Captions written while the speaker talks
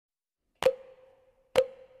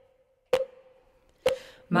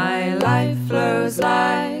My life flows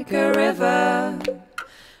like a river,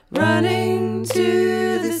 running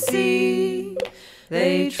to the sea.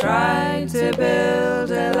 They tried to build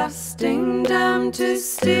a lasting dam to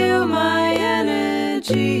steal my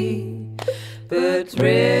energy. But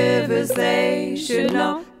rivers, they should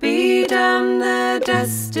not be damned. They're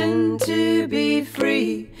destined to be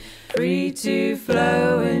free, free to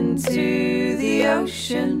flow into the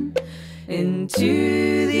ocean,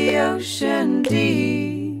 into the ocean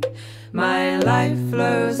deep. My life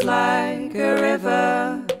flows like a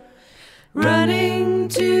river, running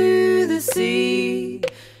to the sea.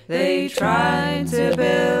 They tried to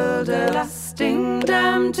build a lasting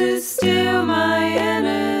dam to steal my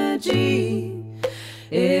energy.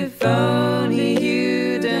 If only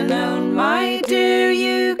you'd have known, my dear,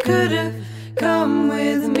 you could have come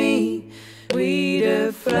with me. We'd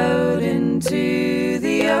have flowed into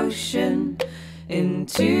the ocean,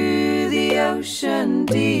 into the ocean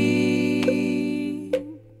deep.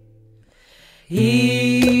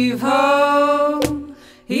 Heave ho,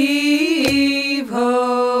 heave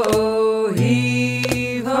ho,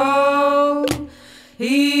 heave ho,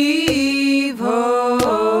 heave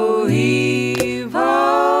ho, heave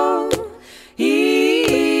ho,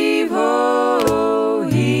 heave ho,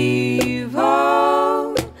 heave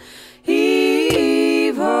ho,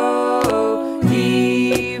 heave ho,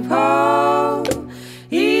 heave ho,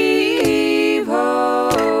 heave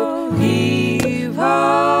ho, heave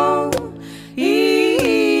ho, heave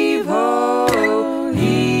ho,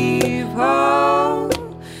 heave ho,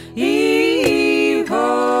 heave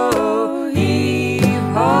ho, heave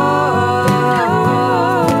ho.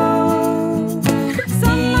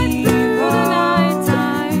 Sunlight through the night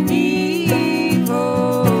time, heave ho,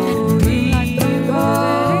 heave ho,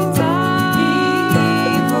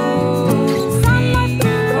 heave ho. Sunlight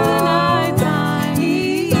through the night time,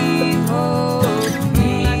 heave ho,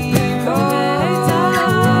 heave ho.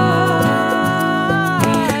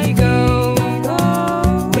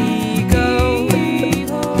 We go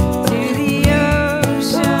to the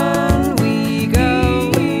ocean. We go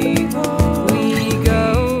to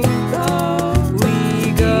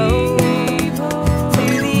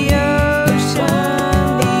the ocean.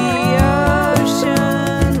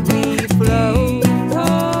 We flow to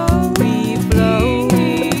the ocean. We flow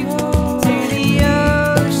to the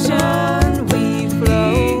ocean.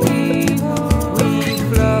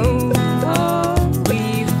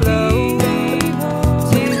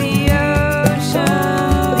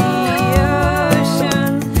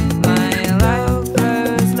 My life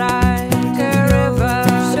flows like a river,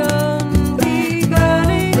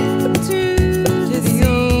 running to the ocean.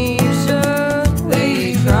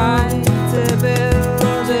 They tried to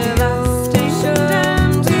build a lasting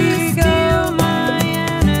dam to steal my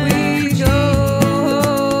energy.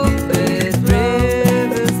 With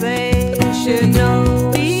rivers, they should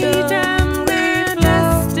not be damned. They're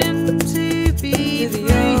destined to be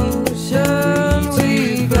free.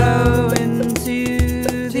 We flow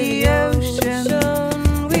into the ocean.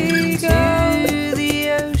 We go to the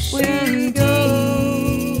ocean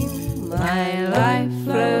deep. My life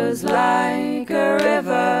flows like a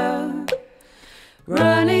river,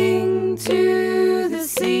 running to the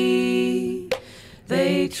sea.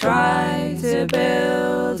 They try to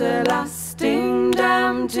build a lasting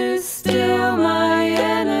dam to steal my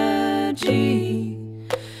energy.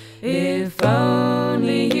 If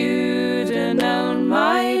only you'd have known,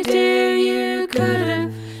 my dear, you could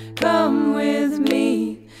have come with me.